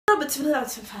Yeah.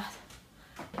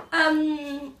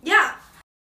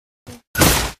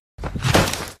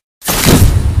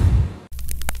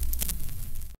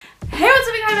 Hey, what's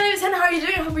up guys, my name is Hannah. How are you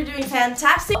doing? I hope you're doing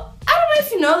fantastic. I don't know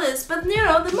if you know this, but you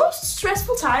know, the most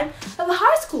stressful time of a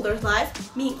high schooler's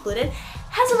life, me included,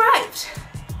 has arrived.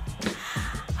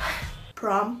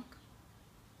 Prom.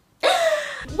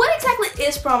 What exactly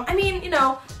is prom? I mean, you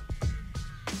know,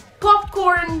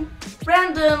 popcorn,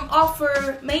 random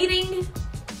offer, mating.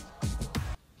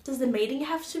 Does the mating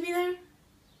have to be there?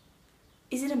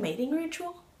 Is it a mating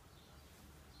ritual?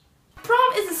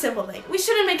 Prom is a simple thing. We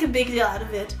shouldn't make a big deal out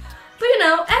of it. But you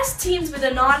know, as teens with a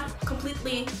not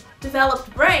completely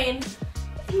developed brain,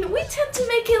 we tend to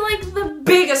make it like the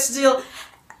biggest deal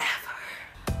ever.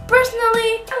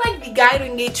 Personally, I like the guy to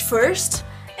engage first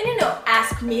and you know,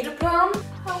 ask me to prom.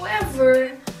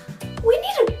 However, we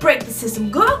need to break the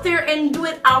system, go out there and do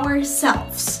it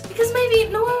ourselves. Because maybe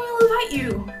no one will invite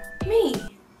you. Me.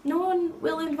 No one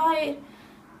will invite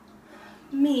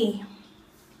me.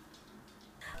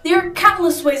 There are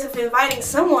countless ways of inviting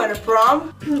someone to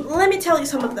prom. Let me tell you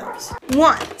some of those.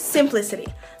 1. Simplicity.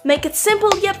 Make it simple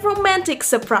yet romantic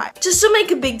surprise. Just don't make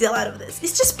a big deal out of this.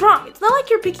 It's just prom. It's not like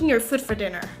you're picking your food for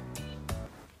dinner.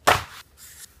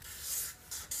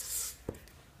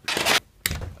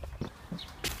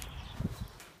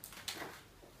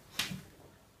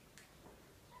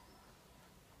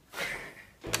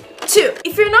 2.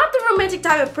 If you're not the romantic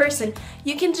type of person,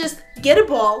 you can just get a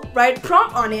ball, write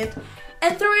prom on it,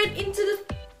 and throw it into the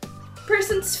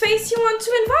person's face you want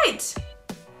to invite.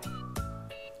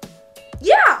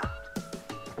 Yeah!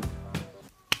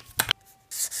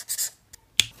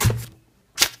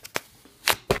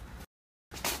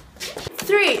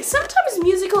 3. Sometimes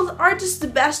musicals are just the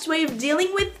best way of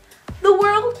dealing with the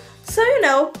world, so you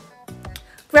know,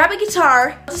 grab a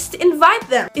guitar, just invite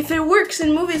them. If it works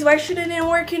in movies, why shouldn't it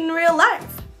work in real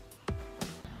life?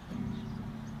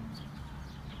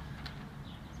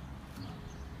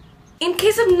 In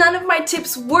case of none of my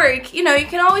tips work, you know, you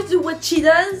can always do what she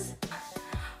does.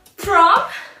 Prom.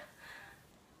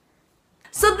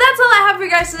 So that's all I have for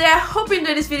you guys today. I hope you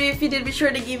enjoyed this video. If you did, be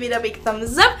sure to give it a big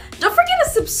thumbs up. Don't forget to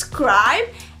subscribe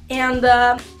and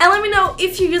let me know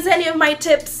if you use any of my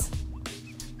tips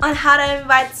on how to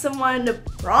invite someone to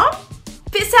prom.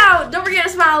 Peace out. Don't forget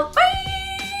to smile. Bye.